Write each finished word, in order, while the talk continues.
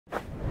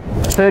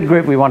third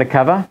group we want to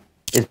cover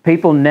is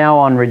people now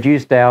on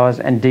reduced hours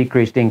and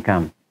decreased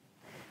income.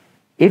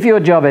 If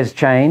your job has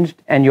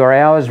changed and your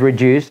hours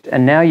reduced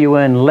and now you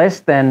earn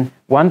less than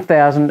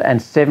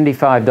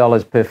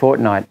 $1,075 per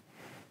fortnight,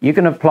 you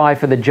can apply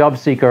for the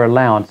JobSeeker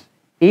Allowance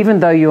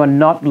even though you are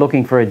not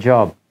looking for a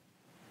job.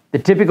 The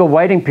typical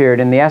waiting period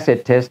in the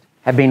asset test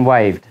have been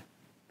waived.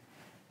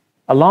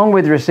 Along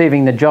with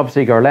receiving the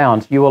JobSeeker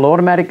Allowance, you will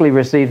automatically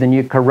receive the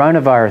new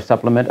coronavirus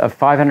supplement of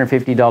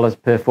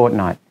 $550 per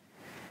fortnight.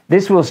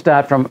 This will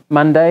start from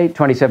Monday,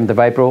 27th of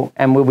April,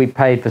 and will be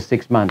paid for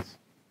 6 months.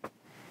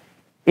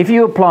 If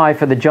you apply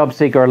for the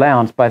JobSeeker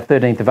Allowance by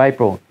 13th of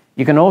April,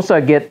 you can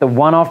also get the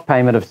one-off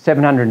payment of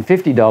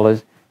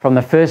 $750 from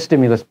the first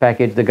stimulus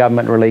package the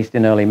government released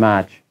in early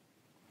March.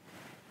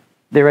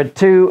 There are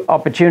 2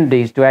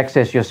 opportunities to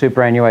access your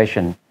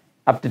superannuation,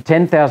 up to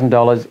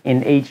 $10,000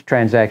 in each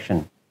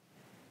transaction.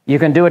 You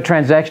can do a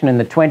transaction in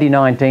the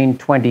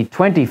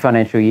 2019-2020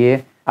 financial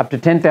year, up to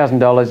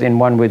 $10,000 in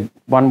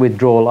one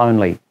withdrawal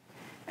only,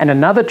 and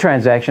another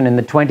transaction in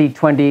the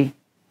 2020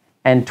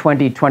 and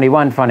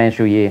 2021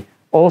 financial year,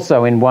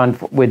 also in one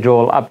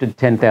withdrawal up to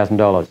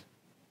 $10,000.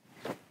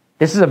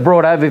 This is a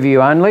broad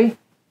overview only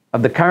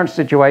of the current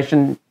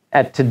situation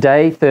at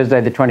today,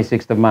 Thursday, the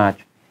 26th of March.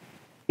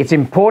 It's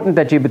important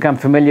that you become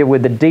familiar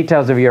with the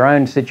details of your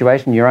own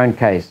situation, your own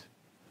case.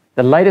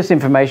 The latest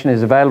information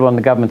is available on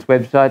the government's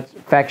website,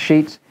 fact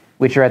sheets,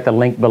 which are at the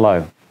link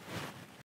below.